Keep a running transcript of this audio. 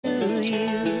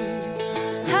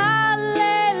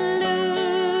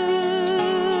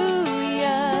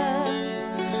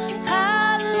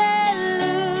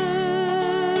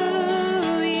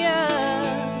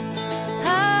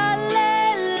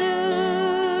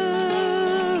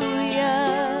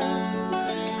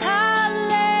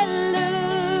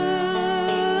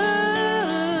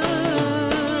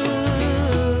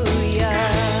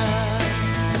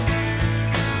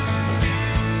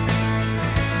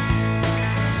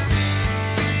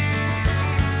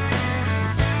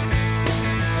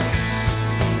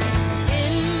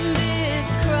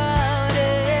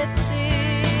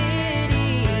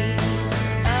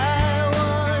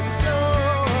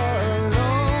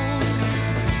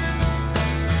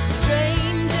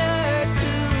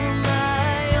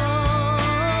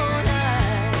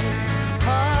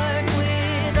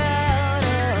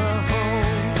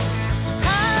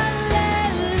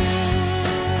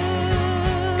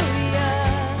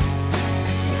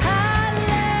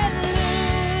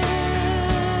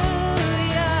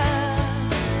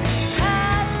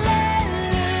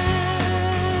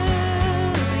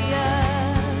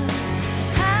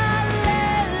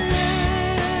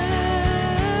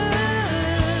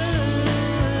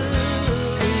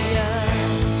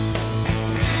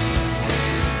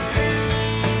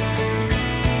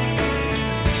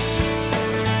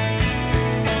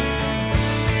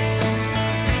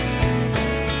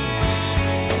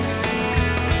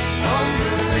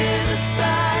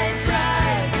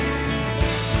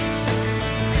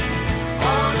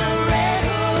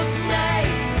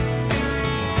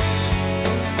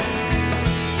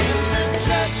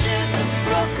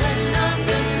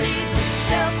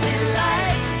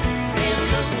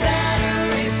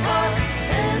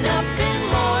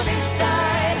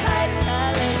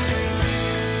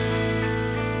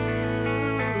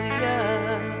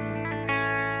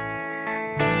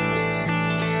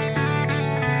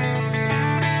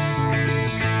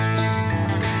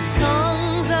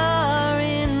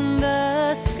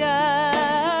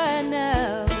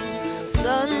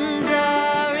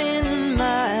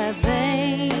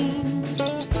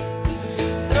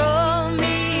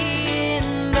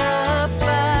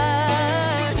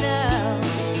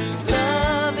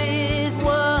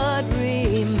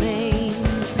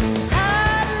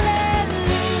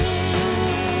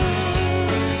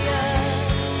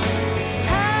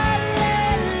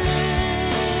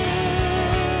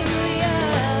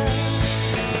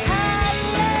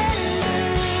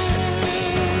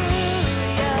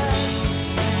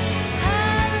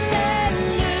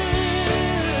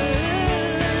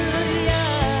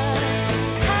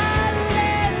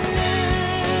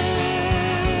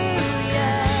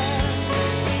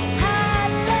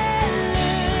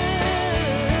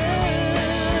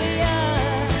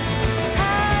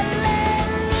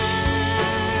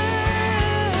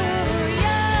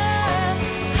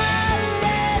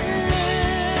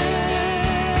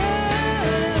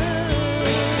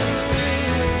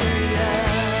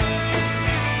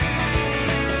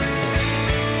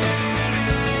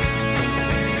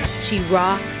She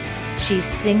rocks, she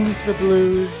sings the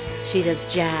blues, she does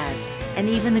jazz, and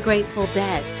even the Grateful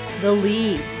Dead, the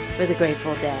lead for the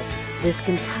Grateful Dead. This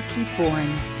Kentucky-born,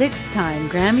 6-time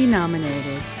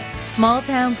Grammy-nominated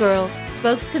small-town girl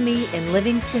spoke to me in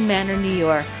Livingston Manor, New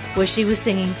York, where she was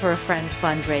singing for a friend's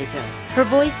fundraiser. Her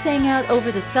voice sang out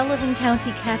over the Sullivan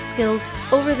County Catskills,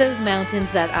 over those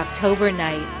mountains that October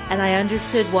night, and I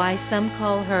understood why some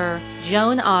call her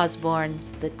Joan Osborne,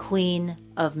 the Queen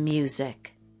of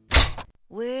Music.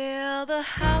 Well, the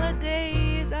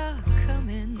holidays are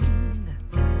coming,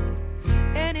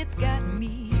 and it's got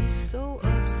me so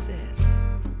upset.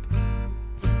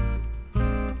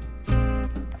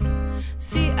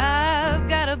 See, I've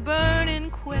got a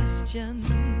burning question,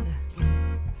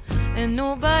 and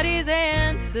nobody's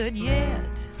answered yet.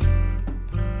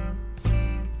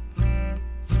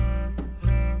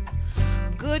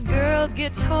 Good girls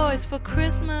get toys for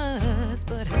Christmas,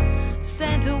 but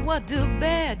Santa, what do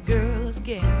bad girls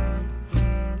get?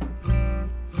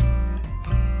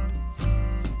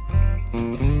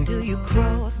 Do you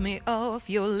cross me off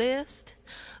your list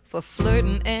for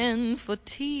flirting and for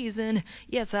teasing?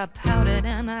 Yes, I pouted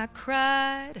and I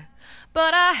cried,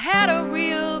 but I had a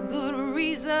real good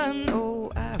reason.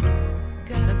 Oh, I've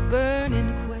got a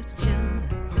burning question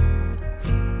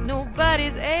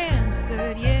nobody's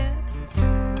answered yet.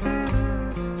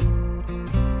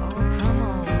 Oh, come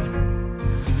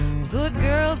on. Good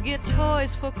girls get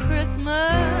toys for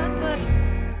Christmas, but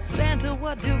Santa,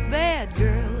 what do bad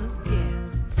girls get?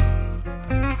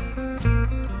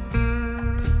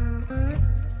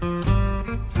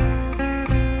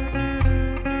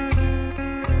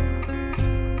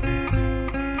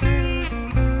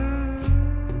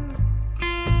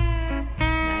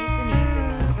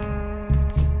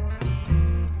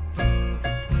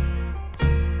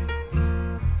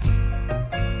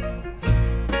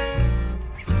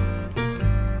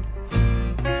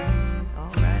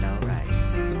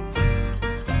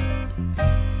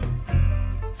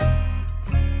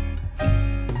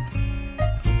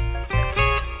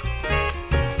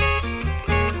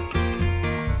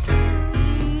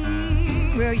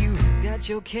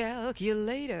 Your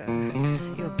calculator,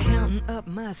 you're counting up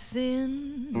my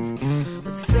sins,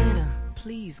 but Santa,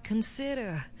 please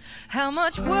consider how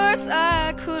much worse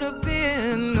I could have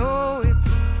been. Oh, it's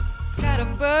got a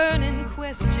burning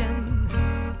question.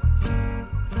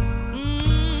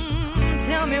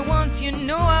 Tell me once, you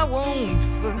know I won't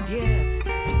forget.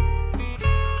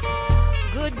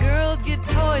 Good girls get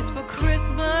toys for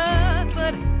Christmas,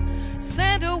 but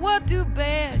Santa, what do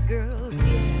bad girls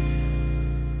get?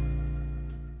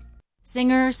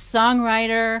 Singer,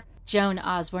 songwriter, Joan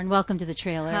Osborne. Welcome to the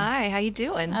trailer. Hi, how you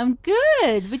doing? I'm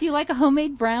good. Would you like a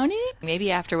homemade brownie?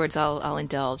 Maybe afterwards I'll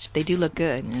indulge. They do look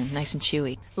good, nice and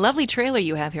chewy. Lovely trailer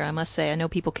you have here, I must say. I know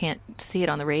people can't see it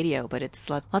on the radio, but it's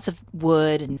lots of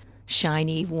wood and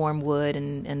shiny, warm wood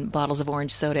and bottles of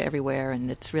orange soda everywhere,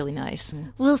 and it's really nice.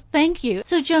 Well, thank you.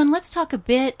 So, Joan, let's talk a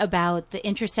bit about the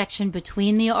intersection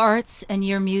between the arts and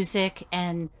your music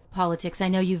and politics. I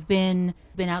know you've been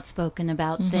outspoken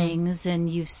about things, and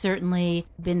you've certainly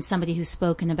been somebody who's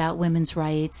spoken about women's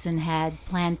rights and had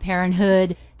Planned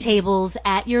Parenthood tables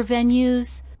at your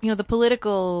venues. You know, the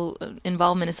political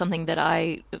involvement is something that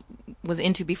I was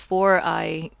into before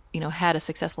I, had a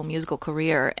successful musical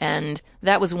career, and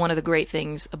that was one of the great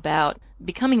things about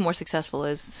becoming more successful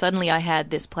is suddenly I had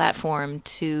this platform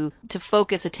to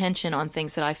focus attention on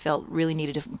things that I felt really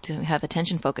needed to have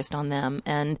attention focused on them,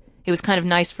 and it was kind of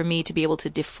nice for me to be able to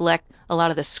deflect a lot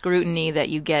of the scrutiny that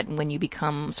you get when you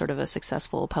become sort of a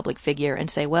successful public figure and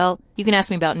say, well, you can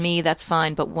ask me about me, that's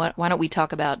fine, but why don't we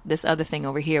talk about this other thing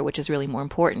over here, which is really more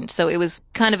important. So it was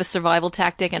kind of a survival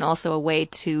tactic and also a way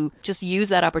to just use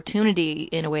that opportunity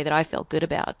in a way that I felt good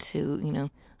about to,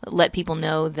 let people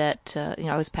know that,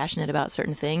 I was passionate about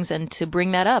certain things and to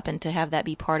bring that up and to have that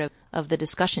be part of the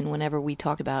discussion whenever we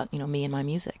talked about, me and my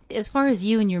music. As far as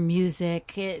you and your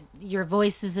music, your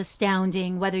voice is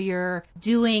astounding, whether you're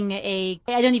doing I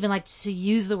don't even like to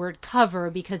use the word cover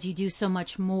because you do so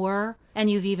much more. And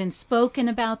you've even spoken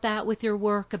about that with your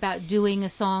work, about doing a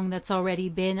song that's already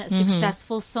been a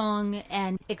successful song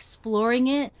and exploring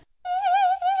it.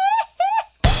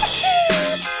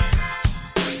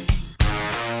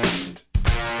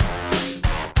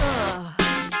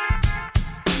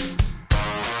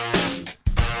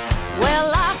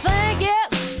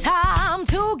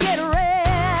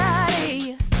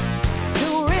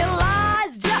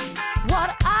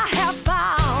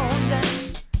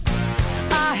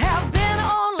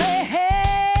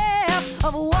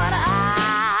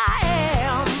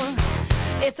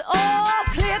 It's all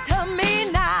clear to me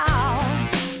now.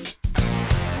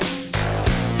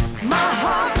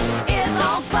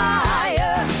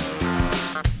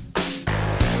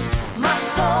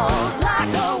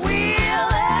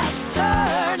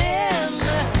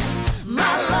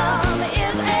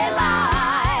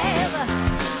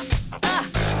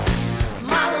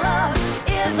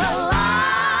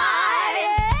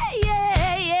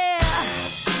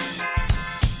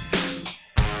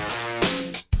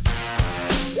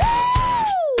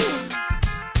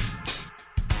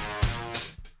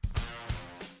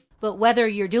 whether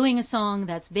you're doing a song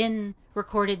that's been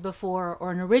recorded before or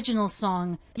an original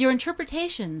song, your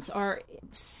interpretations are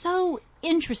so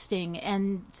interesting,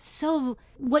 and so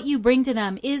what you bring to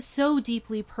them is so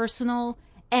deeply personal.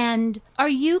 And are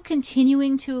you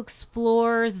continuing to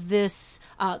explore this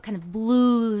kind of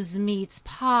blues meets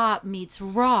pop meets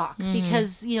rock?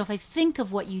 Because, if I think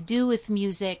of what you do with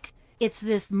music, it's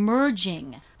this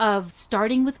merging of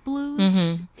starting with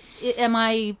blues. Am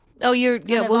I... Oh, you're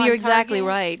exactly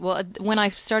right. Well, when I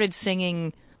started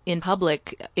singing in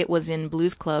public, it was in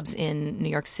blues clubs in New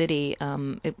York City.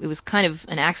 It was kind of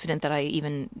an accident that I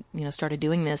even, started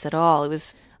doing this at all.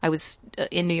 I was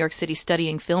in New York City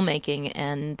studying filmmaking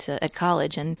and at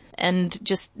college, and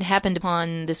just happened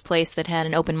upon this place that had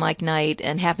an open mic night,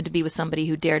 and happened to be with somebody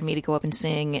who dared me to go up and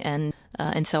sing,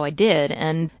 and so I did,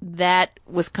 and that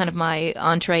was kind of my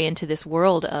entree into this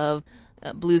world of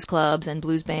blues clubs and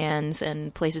blues bands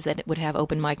and places that would have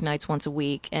open mic nights once a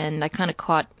week, and I kind of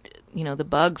caught the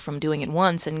bug from doing it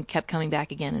once and kept coming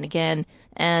back again and again,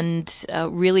 and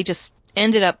really just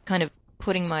ended up kind of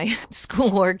putting my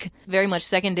schoolwork very much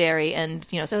secondary, and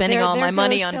spending all my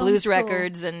money on blues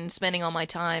records, and spending all my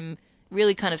time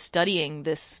really kind of studying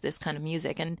this kind of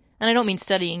music, and I don't mean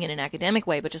studying in an academic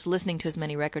way, but just listening to as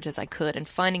many records as I could, and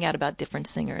finding out about different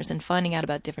singers, and finding out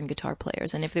about different guitar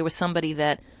players, and if there was somebody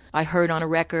that I heard on a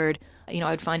record,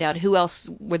 I would find out who else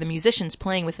were the musicians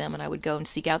playing with them, and I would go and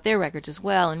seek out their records as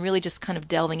well, and really just kind of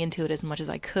delving into it as much as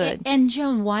I could. And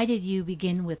Joan, why did you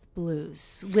begin with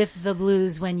the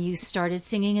blues when you started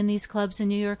singing in these clubs in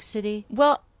New York City?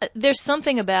 Well, there's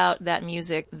something about that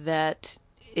music that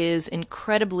is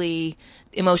incredibly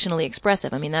emotionally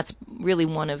expressive. I mean, that's really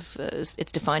one of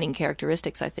its defining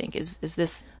characteristics, I think, is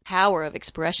this power of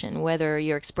expression, whether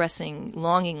you're expressing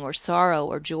longing or sorrow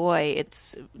or joy.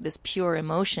 It's this pure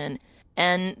emotion.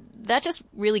 And that just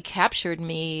really captured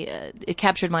me. It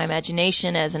captured my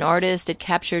imagination as an artist. It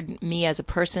captured me as a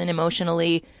person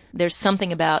emotionally. There's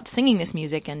something about singing this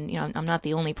music, and I'm not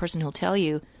the only person who'll tell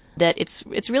you that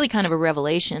it's really kind of a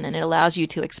revelation, and it allows you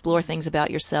to explore things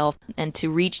about yourself and to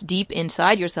reach deep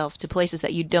inside yourself to places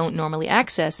that you don't normally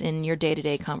access in your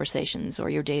day-to-day conversations or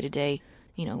your day-to-day,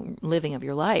 living of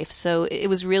your life. So it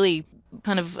was really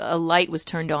kind of a light was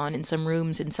turned on in some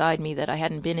rooms inside me that I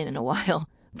hadn't been in a while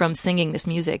from singing this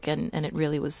music, and it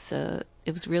really was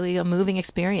really a moving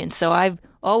experience. So I've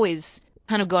always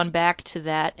kind of gone back to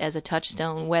that as a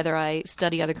touchstone, whether I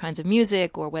study other kinds of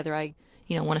music or whether I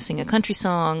want to sing a country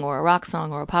song or a rock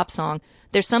song or a pop song.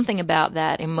 There's something about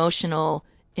that emotional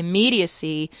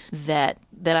immediacy that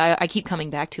I keep coming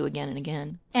back to again and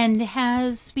again. And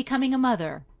has becoming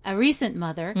a recent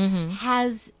mother,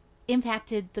 has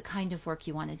impacted the kind of work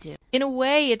you want to do? In a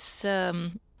way,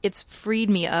 it's freed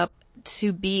me up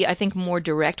to be, I think, more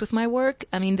direct with my work.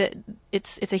 I mean,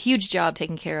 it's a huge job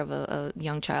taking care of a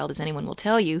young child, as anyone will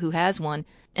tell you who has one.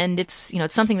 And it's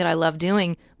something that I love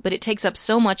doing, but it takes up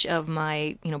so much of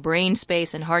my, brain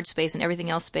space and heart space and everything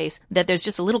else space that there's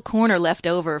just a little corner left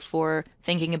over for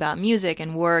thinking about music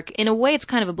and work. In a way, it's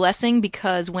kind of a blessing,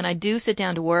 because when I do sit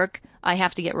down to work, I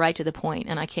have to get right to the point,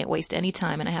 and I can't waste any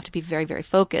time, and I have to be very, very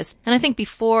focused. And I think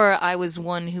before, I was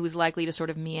one who was likely to sort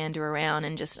of meander around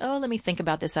and just, let me think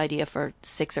about this idea for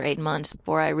 6 or 8 months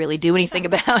before I really do anything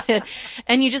about it.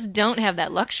 And you just don't have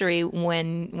that luxury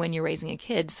when you're raising a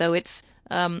kid. So it's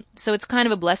kind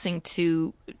of a blessing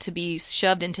to be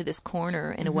shoved into this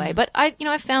corner in a way. But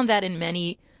I found that in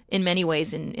many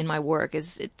ways in my work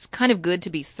it's kind of good to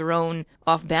be thrown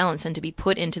off balance and to be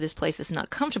put into this place that's not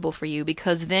comfortable for you,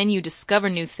 because then you discover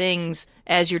new things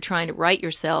as you're trying to right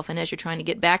yourself, and as you're trying to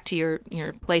get back to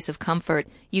your place of comfort,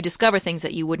 you discover things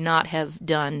that you would not have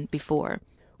done before.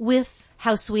 With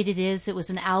How Sweet It Is, it was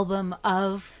an album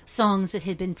of songs that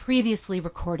had been previously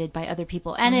recorded by other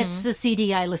people. And it's a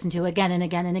CD I listen to again and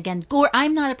again and again.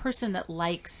 I'm not a person that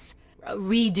likes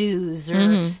redos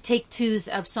or take twos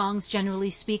of songs, generally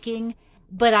speaking.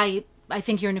 But I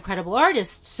think you're an incredible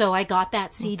artist, so I got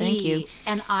that CD. Well, thank you.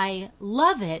 And I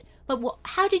love it. But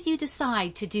how did you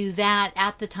decide to do that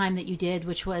at the time that you did,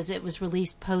 which was it was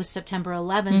released post September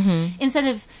 11th, instead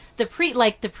of the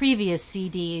previous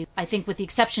CD? I think, with the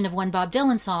exception of one Bob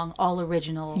Dylan song, all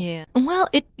original. Yeah. Well,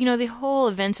 the whole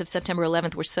events of September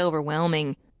 11th were so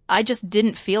overwhelming. I just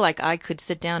didn't feel like I could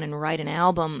sit down and write an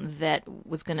album that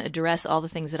was going to address all the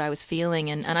things that I was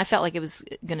feeling. And I felt like it was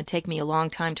going to take me a long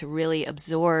time to really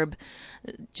absorb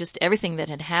just everything that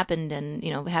had happened, and,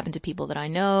 happened to people that I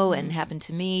know, and happened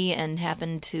to me, and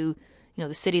happened to,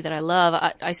 the city that I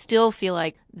love. I still feel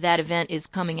like that event is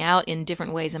coming out in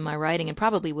different ways in my writing, and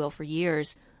probably will for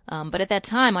years. But at that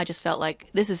time, I just felt like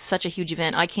this is such a huge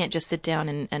event. I can't just sit down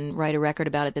and write a record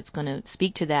about it that's going to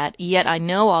speak to that. Yet I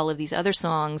know all of these other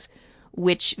songs,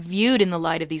 which viewed in the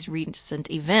light of these recent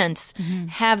events,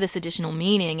 have this additional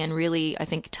meaning and really, I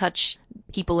think, touch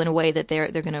people in a way that they're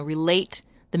going to relate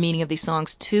the meaning of these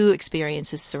songs to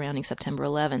experiences surrounding September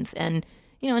 11th. And,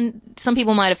 and some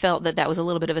people might have felt that was a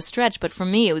little bit of a stretch, but for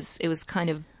me, it was kind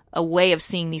of a way of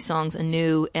seeing these songs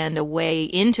anew and a way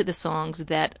into the songs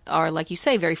that are, like you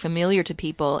say, very familiar to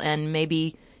people. And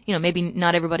maybe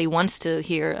not everybody wants to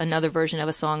hear another version of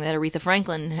a song that Aretha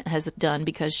Franklin has done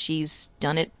because she's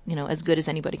done it, as good as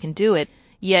anybody can do it.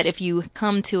 Yet if you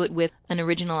come to it with an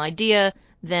original idea,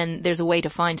 then there's a way to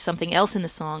find something else in the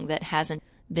song that hasn't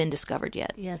been discovered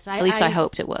yet. Yes, at least I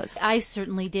hoped it was. I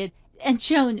certainly did. And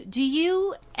Joan, do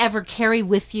you ever carry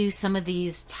with you some of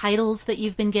these titles that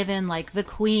you've been given, like the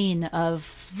queen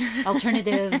of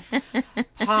alternative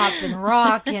pop and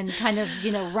rock and kind of,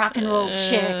 rock and roll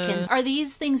chick? And are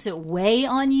these things that weigh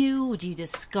on you? Do you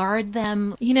discard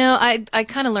them? I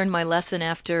kind of learned my lesson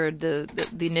after the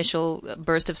initial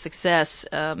burst of success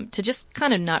to just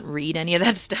kind of not read any of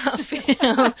that stuff.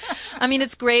 I mean,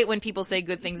 it's great when people say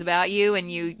good things about you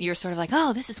and you're sort of like,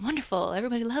 oh, this is wonderful.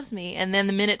 Everybody loves me. And then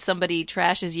the minute somebody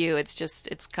trashes you,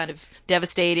 it's kind of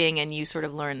devastating, and you sort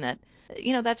of learn that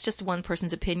that's just one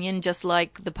person's opinion, just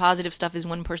like the positive stuff is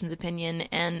one person's opinion,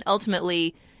 and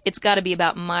ultimately it's got to be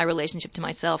about my relationship to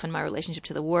myself and my relationship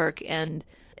to the work. And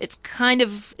it's kind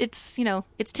of it's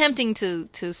tempting to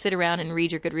sit around and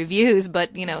read your good reviews,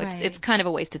 but Right. it's kind of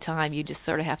a waste of time. You just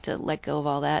sort of have to let go of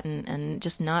all that and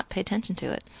just not pay attention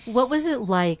to it. What was it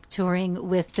like touring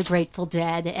with the Grateful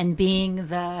Dead and being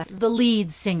the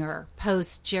lead singer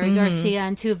post Jerry Garcia,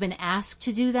 and to have been asked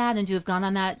to do that and to have gone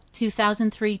on that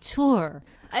 2003 tour?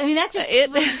 I mean, that just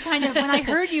was kind of, when I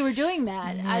heard you were doing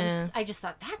that, I just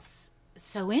thought, that's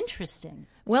so interesting.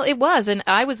 Well, it was, and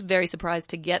I was very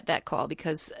surprised to get that call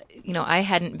because, I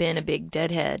hadn't been a big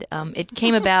Deadhead. It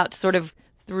came about sort of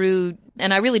through,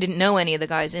 and I really didn't know any of the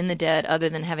guys in the Dead other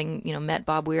than having, met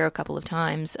Bob Weir a couple of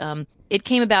times. It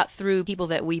came about through people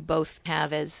that we both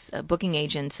have as booking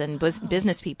agents and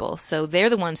business people. So they're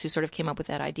the ones who sort of came up with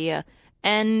that idea.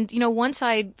 And, once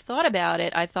I thought about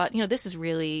it, I thought, this is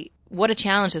really, what a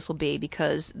challenge this will be,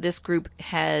 because this group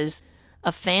has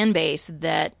a fan base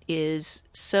that is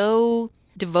so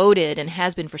devoted and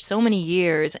has been for so many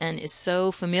years and is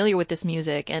so familiar with this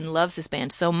music and loves this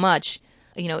band so much.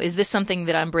 Is this something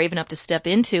that I'm brave enough to step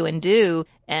into and do?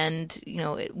 And,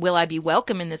 will I be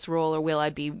welcome in this role, or will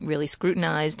I be really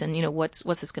scrutinized? And, what's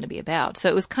this going to be about? So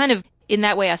it was kind of, in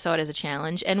that way, I saw it as a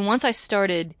challenge. And once I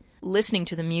started listening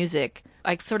to the music,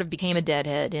 I sort of became a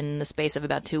Deadhead in the space of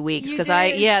about 2 weeks because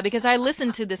I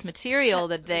listened to this material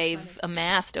that they've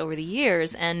amassed over the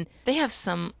years, and they have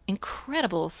some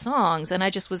incredible songs, and I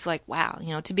just was like, wow,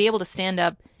 to be able to stand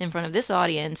up in front of this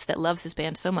audience that loves this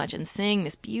band so much and sing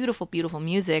this beautiful, beautiful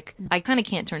music, I kind of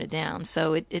can't turn it down.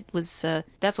 So it was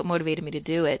that's what motivated me to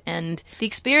do it. And the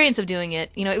experience of doing it,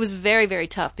 it was very, very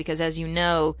tough because, as you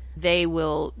know, they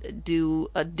will do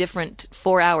a different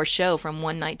 4-hour show from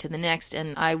one night to the next,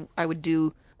 and I would do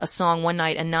a song one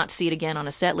night and not see it again on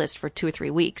a set list for 2 or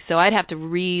 3 weeks. So I'd have to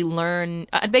relearn,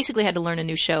 I basically had to learn a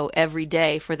new show every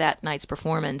day for that night's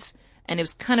performance. And it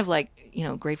was kind of like,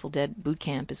 Grateful Dead boot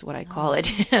camp is what I call it.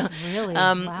 Really?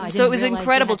 Wow, so it was an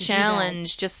incredible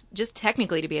challenge just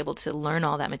technically to be able to learn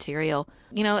all that material.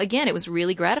 Again, it was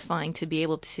really gratifying to be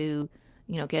able to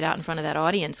get out in front of that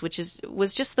audience, which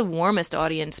was just the warmest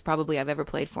audience probably I've ever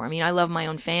played for. I mean, I love my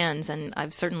own fans, and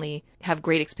I've certainly have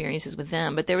great experiences with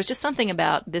them, but there was just something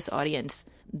about this audience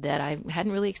that I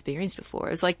hadn't really experienced before.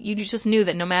 It was like you just knew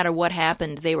that no matter what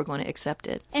happened, they were going to accept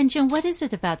it. And Joan, what is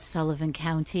it about Sullivan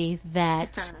County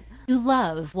that you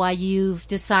love? Why you've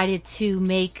decided to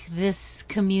make this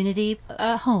community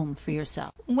a home for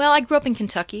yourself? Well, I grew up in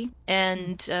Kentucky,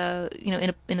 and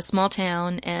in a small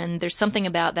town, and there's something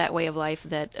about that way of life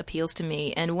that appeals to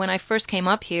me. And when I first came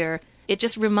up here, it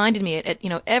just reminded me,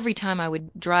 every time I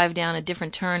would drive down a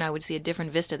different turn, I would see a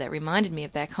different vista that reminded me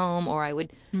of back home, or I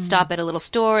would stop at a little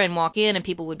store and walk in, and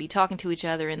people would be talking to each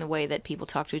other in the way that people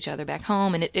talk to each other back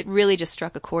home, and it really just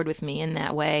struck a chord with me in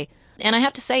that way. And I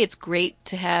have to say, it's great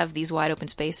to have these wide open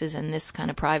spaces and this kind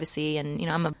of privacy, and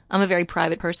I'm a very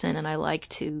private person, and I like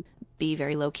to be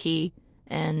very low key.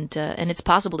 And it's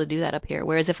possible to do that up here.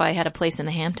 Whereas if I had a place in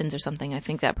the Hamptons or something, I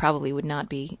think that probably would not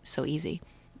be so easy.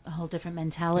 A whole different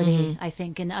mentality, I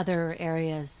think, in other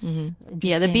areas.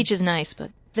 Yeah, the beach is nice,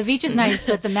 but... The beach is nice,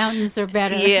 but the mountains are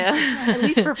better. Yeah. At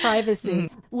least for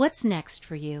privacy. What's next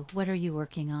for you? What are you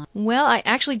working on? Well, I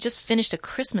actually just finished a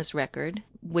Christmas record,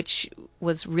 which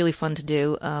was really fun to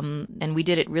do. And we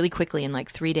did it really quickly in like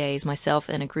 3 days, myself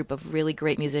and a group of really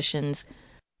great musicians.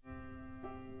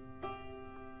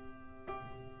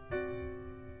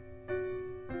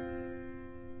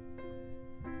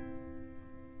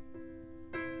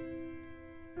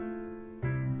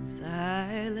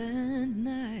 Silent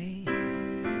night,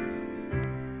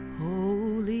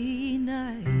 holy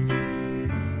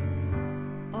night,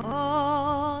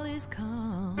 all is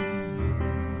calm,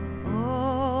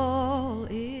 all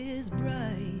is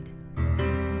bright,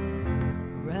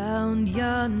 round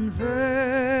yon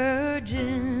virgin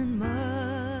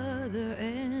mother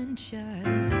and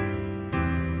child,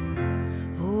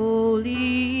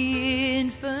 holy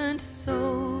infant,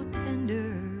 so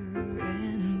tender.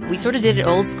 We sort of did it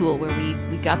old school, where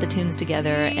we got the tunes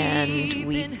together and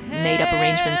we made up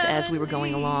arrangements as we were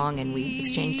going along, and we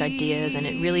exchanged ideas, and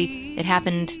it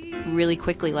happened really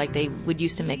quickly, like they would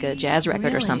used to make a jazz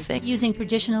record or something. Using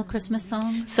traditional Christmas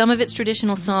songs? Some of it's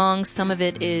traditional songs, some of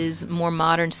it is more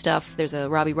modern stuff. There's a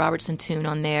Robbie Robertson tune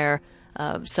on there.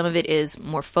 Some of it is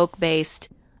more folk-based.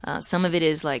 Some of it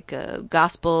is like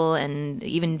gospel and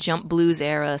even jump blues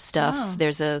era stuff. Oh.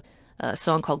 There's a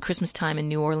song called Christmas Time in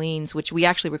New Orleans, which we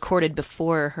actually recorded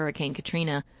before Hurricane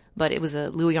Katrina, but it was a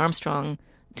Louis Armstrong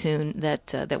tune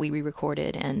that we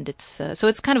re-recorded, and it's so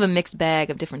it's kind of a mixed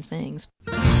bag of different things.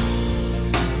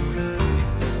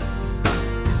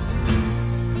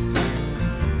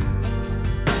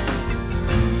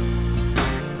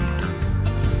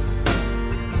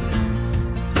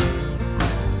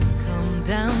 Come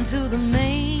down to the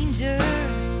manger,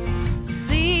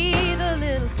 see the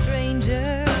little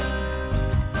stranger,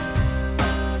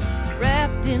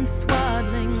 wrapped in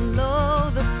swaddling,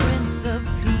 lo, the Prince of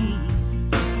Peace.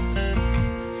 The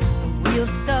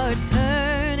wheels start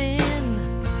turning,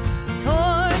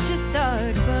 torches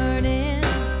start burning,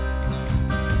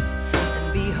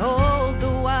 and behold,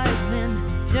 the wise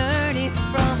men journey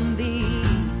from the east.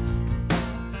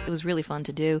 It was really fun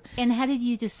to do. And how did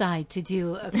you decide to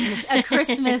do a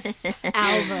Christmas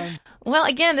album? Well,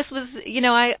 again, this was,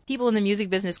 people in the music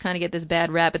business kind of get this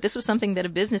bad rap, but this was something that a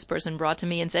business person brought to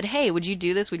me and said, hey, would you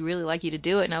do this? We'd really like you to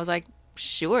do it. And I was like,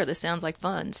 sure, this sounds like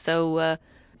fun. So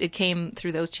it came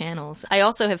through those channels. I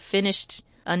also have finished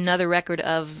another record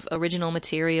of original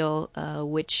material,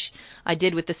 which I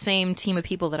did with the same team of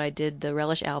people that I did the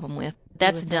Relish album with.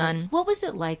 That's done. What was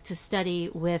it like to study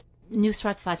with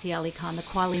Nusrat Fateh Ali Khan, the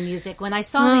Qawwali music? When I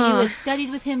saw that you had studied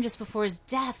with him just before his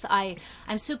death, I'm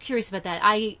so curious about that.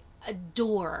 I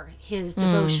adore his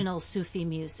devotional Sufi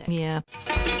music. Yeah.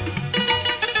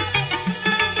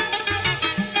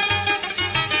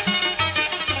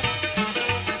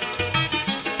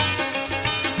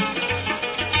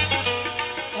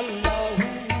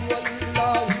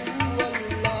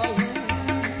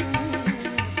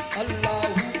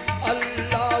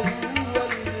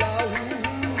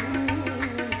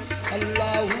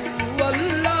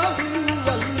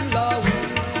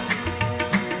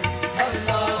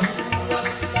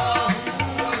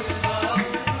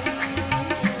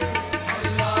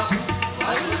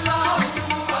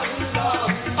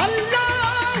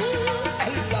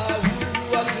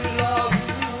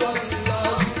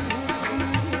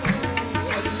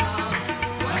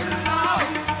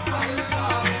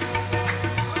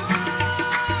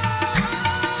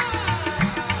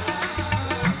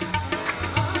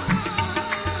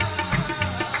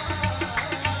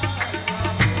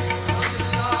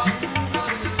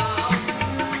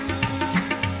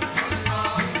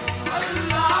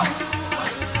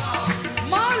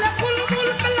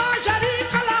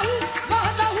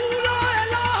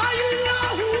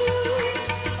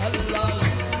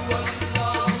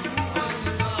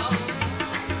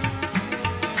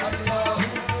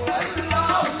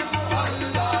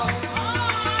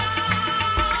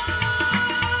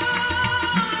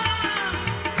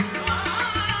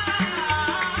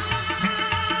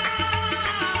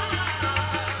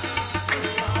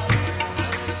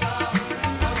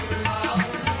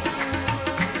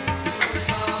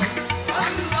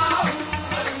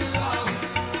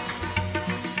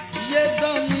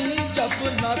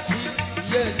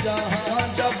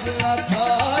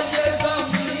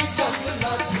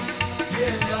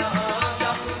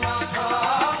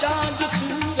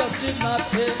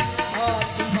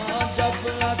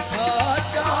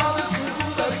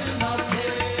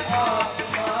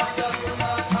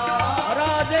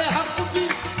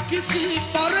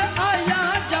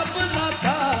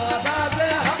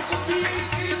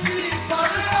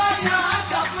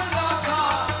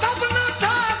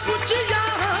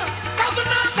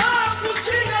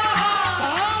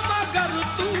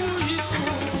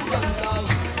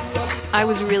 I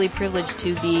was really privileged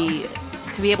to be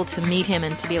to be able to meet him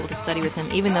and to be able to study with him,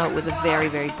 even though it was a very,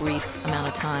 very brief amount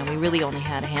of time. We really only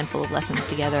had a handful of lessons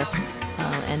together.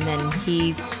 And then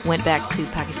he went back to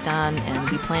Pakistan, and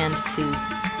we planned to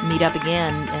meet up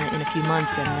again in a few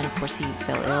months. And then, of course, he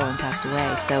fell ill and passed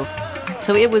away.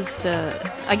 So it was,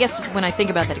 I guess when I think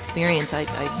about that experience, I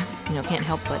can't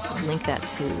help but link that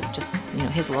to just,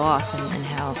 his loss and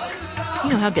how,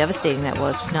 how devastating that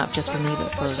was, not just for me, but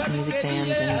for music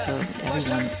fans and for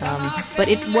everyone. But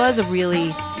it was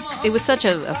it was such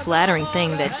a flattering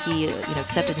thing that he,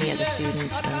 accepted me as a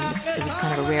student. It was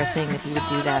kind of a rare thing that he would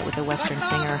do that with a Western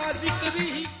singer.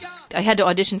 I had to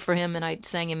audition for him, and I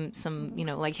sang him some,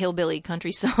 like hillbilly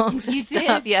country songs and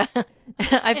stuff. Yeah.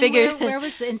 I figured. Where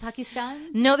was in Pakistan?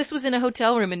 No, this was in a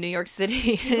hotel room in New York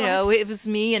City. It was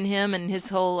me and him and his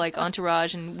whole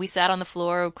entourage, and we sat on the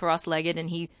floor cross-legged, and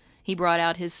he brought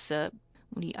out his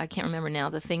I can't remember now,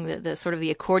 the thing that the sort of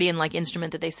the accordion-like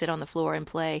instrument that they sit on the floor and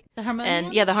play. The harmonium?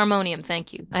 And the harmonium.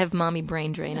 Thank you. I have mommy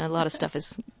brain drain. A lot of stuff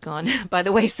has gone by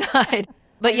the wayside.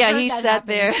 But yeah, he sat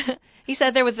there. He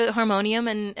sat there with the harmonium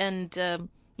and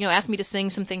asked me to sing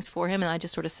some things for him, and I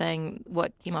just sort of sang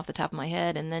what came off the top of my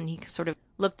head, and then he sort of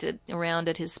looked around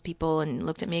at his people and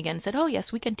looked at me again and said, "Oh,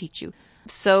 yes, we can teach you."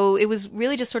 So it was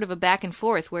really just sort of a back and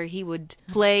forth where he would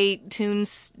play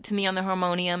tunes to me on the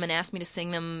harmonium and ask me to sing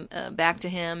them back to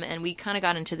him, and we kind of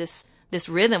got into this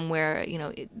rhythm where,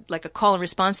 like a call and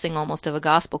response thing almost of a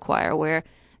gospel choir, where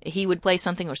he would play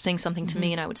something or sing something to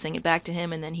me, and I would sing it back to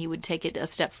him, and then he would take it a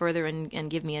step further and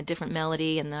give me a different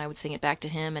melody, and then I would sing it back to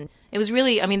him. And it was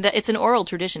really, it's an oral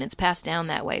tradition. It's passed down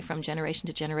that way from generation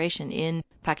to generation in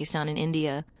Pakistan and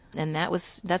India. And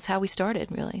that's how we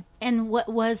started, really. And what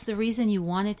was the reason you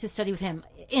wanted to study with him?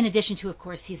 In addition to, of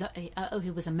course, he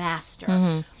was a master.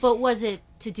 Mm-hmm. But was it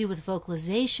to do with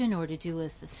vocalization or to do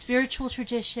with the spiritual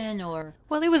tradition, or?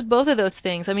 Well, it was both of those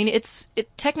things.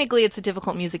 Technically it's a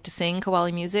difficult music to sing,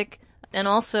 Qawwali music. And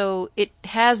also it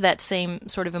has that same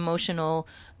sort of emotional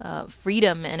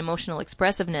freedom and emotional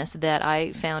expressiveness that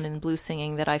I found in blues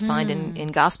singing, that I find in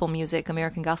gospel music.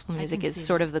 American gospel music is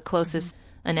sort of the closest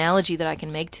analogy that I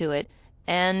can make to it.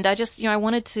 And I just, I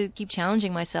wanted to keep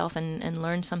challenging myself and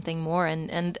learn something more.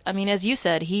 And as you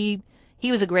said, he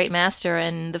was a great master.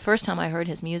 And the first time I heard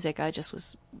his music, I just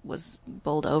was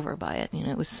bowled over by it.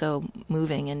 It was so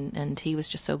moving, and he was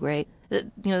just so great.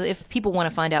 If people want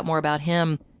to find out more about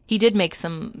him, he did make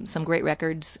some great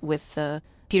records with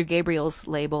Peter Gabriel's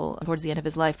label towards the end of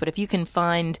his life. But if you can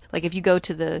find, if you go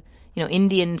to the,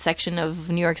 Indian section of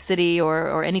New York City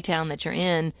or any town that you're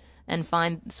in, and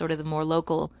find sort of the more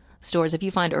local stores, if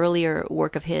you find earlier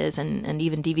work of his and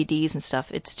even DVDs and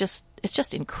stuff, it's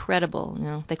just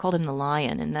incredible. They called him the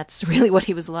Lion, and that's really what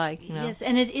he was like. Yes,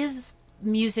 and it is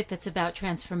music that's about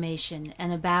transformation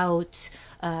and about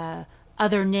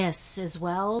otherness as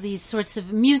well. These sorts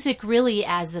of music really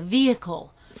as a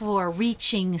vehicle for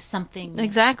reaching something.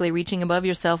 Exactly, reaching above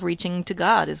yourself, reaching to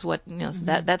God is what,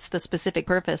 that's the specific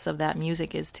purpose of that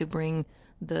music, is to bring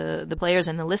the players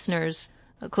and the listeners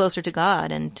closer to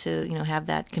God, and to, have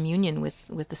that communion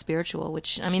with the spiritual,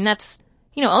 which, that's,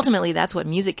 ultimately that's what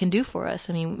music can do for us.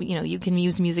 You can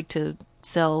use music to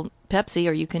sell Pepsi,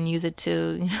 or you can use it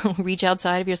to, reach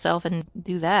outside of yourself and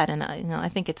do that. And I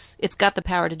think it's got the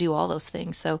power to do all those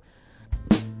things. So.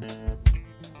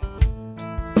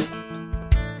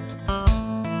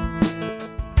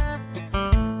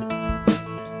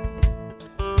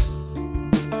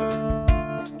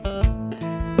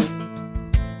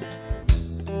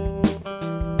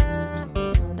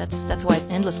 That's why it's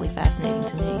endlessly fascinating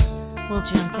to me. Well,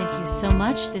 Joan, thank you so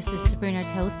much. This is Sabrina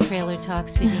Artel with Trailer Talk,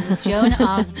 speaking with Joan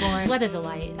Osborne. What a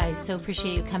delight. I so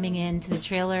appreciate you coming in to the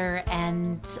trailer,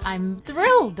 and I'm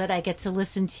thrilled that I get to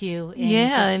listen to you in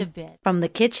just a bit. From the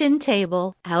kitchen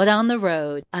table out on the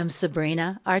road, I'm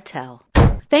Sabrina Artel.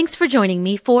 Thanks for joining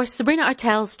me for Sabrina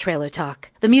Artel's Trailer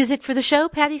Talk. The music for the show,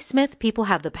 Patti Smith, People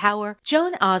Have the Power,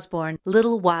 Joan Osborne,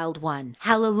 Little Wild One,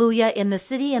 Hallelujah in the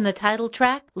City and the title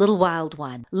track, Little Wild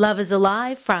One, Love is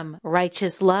Alive from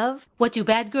Righteous Love, What Do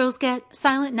Bad Girls Get,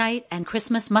 Silent Night, and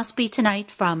Christmas Must Be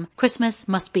Tonight from Christmas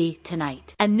Must Be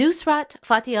Tonight, and Nusrat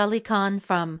Fateh Ali Khan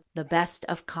from The Best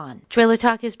of Khan. Trailer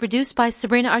Talk is produced by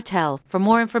Sabrina Artel. For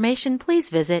more information, please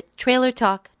visit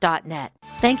trailertalk.net.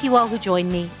 Thank you all who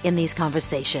joined me in these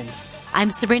conversations.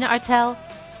 I'm Sabrina Artel.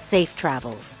 Safe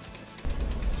travels.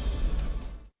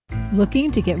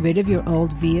 Looking to get rid of your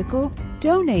old vehicle?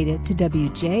 Donate it to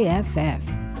WJFF.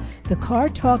 The Car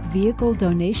Talk Vehicle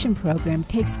Donation Program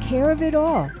takes care of it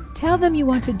all. Tell them you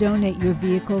want to donate your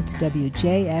vehicle to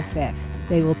WJFF.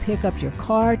 They will pick up your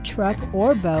car, truck,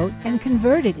 or boat and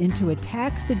convert it into a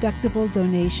tax-deductible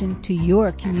donation to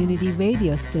your community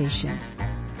radio station.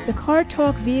 the Car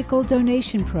Talk Vehicle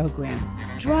Donation Program.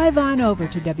 Drive on over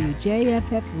to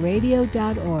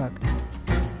WJFFradio.org.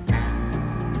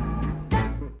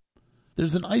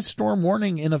 There's an ice storm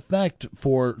warning in effect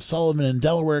for Sullivan and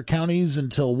Delaware counties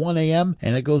until 1 a.m.,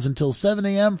 and it goes until 7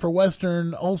 a.m. for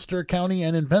western Ulster County,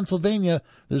 and in Pennsylvania,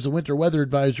 there's a winter weather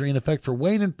advisory in effect for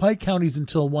Wayne and Pike counties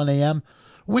until 1 a.m.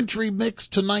 Wintry mix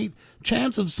tonight,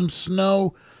 chance of some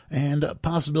snow, and a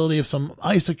possibility of some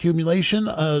ice accumulation.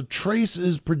 A trace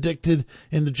is predicted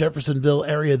in the Jeffersonville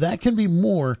area. That can be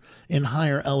more in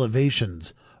higher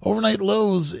elevations. Overnight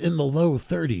lows in the low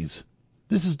 30s.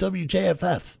 This is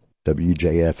WJFF.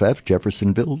 WJFF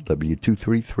Jeffersonville,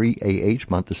 W233AH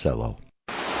Monticello.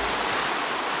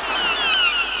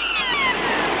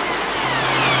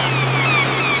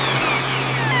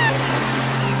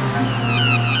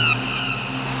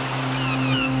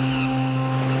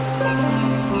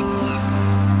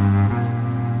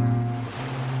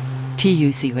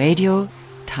 TUC Radio,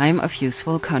 Time of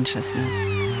Useful Consciousness.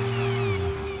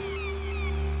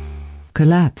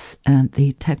 Collapse and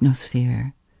the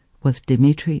Technosphere with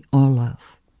Dmitry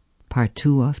Orlov, Part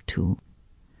 2 of 2.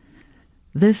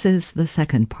 This is the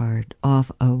second part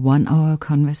of a 1-hour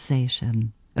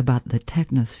conversation about the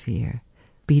Technosphere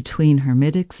between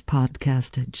Hermetics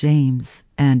podcaster James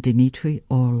and Dmitry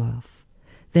Orlov.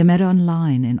 They met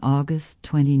online in August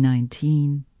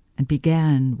 2019 and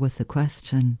began with the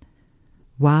question,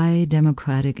 why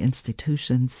democratic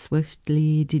institutions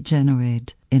swiftly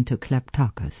degenerate into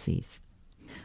kleptocracies.